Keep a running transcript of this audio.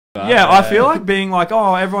Yeah, I feel like being like,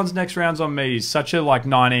 oh, everyone's next round's on me is such a like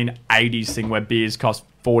 1980s thing where beers cost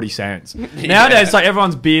 40 cents. Nowadays, it's like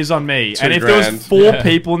everyone's beers on me. And if there was four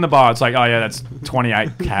people in the bar, it's like, oh yeah, that's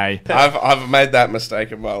 28k. I've made that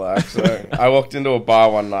mistake in my life. So I walked into a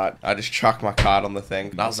bar one night. I just chucked my card on the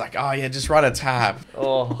thing. And I was like, oh yeah, just run a tab.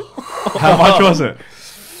 Oh. How much was it?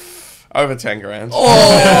 Over 10 grand. Oh,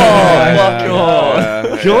 my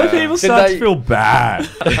God. Surely people start to feel bad.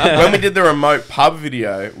 When we did the remote pub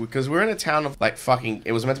video, because we're in a town of like fucking,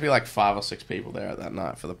 it was meant to be like 5 or 6 people there at that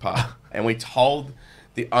night for the pub. And we told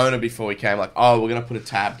the owner before we came, like, oh, we're going to put a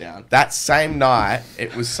tab down. That same night,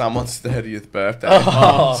 it was someone's 30th birthday.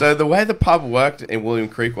 Oh. So the way the pub worked in William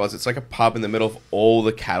Creek was, it's like a pub in the middle of all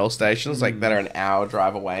the cattle stations, like that are an hour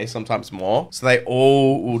drive away, sometimes more. So they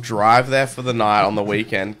all will drive there for the night on the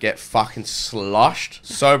weekend, get fucking sloshed,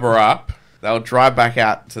 sober up. They'll drive back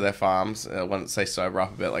out to their farms when they sober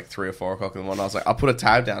up a bit, like 3 or 4 o'clock in the morning. I was like, I'll put a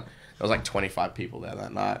tab down. There was like 25 people there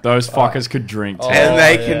that night. Those fuckers could drink. And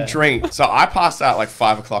they can drink. So I passed out like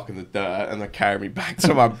 5 o'clock in the dirt and they carried me back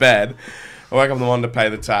to my bed. I woke up in the morning to pay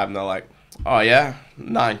the tab and they're like, oh yeah,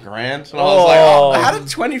 9 grand. And I was like, oh, how did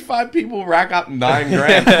 25 people rack up 9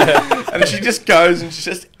 grand? And she just goes and she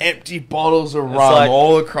just empty bottles of rum like,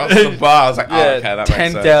 all across the bar. I was like, oh, okay, that makes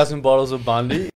sense. 10,000 bottles of Bundy.